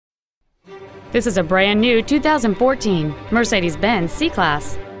This is a brand new 2014 Mercedes-Benz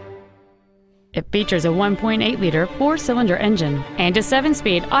C-Class. It features a 1.8-liter four-cylinder engine and a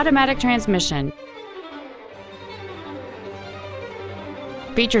 7-speed automatic transmission.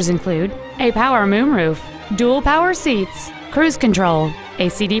 Features include a power moonroof, dual power seats, cruise control, a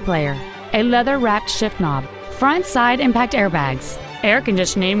CD player, a leather-wrapped shift knob, front side impact airbags, air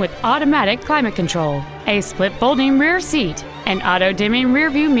conditioning with automatic climate control, a split folding rear seat, an auto-dimming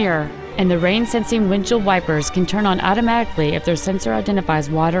rear-view mirror, and the rain-sensing windshield wipers can turn on automatically if their sensor identifies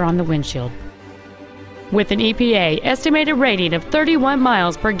water on the windshield. With an EPA estimated rating of 31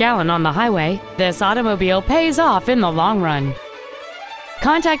 miles per gallon on the highway, this automobile pays off in the long run.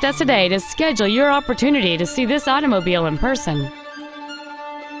 Contact us today to schedule your opportunity to see this automobile in person.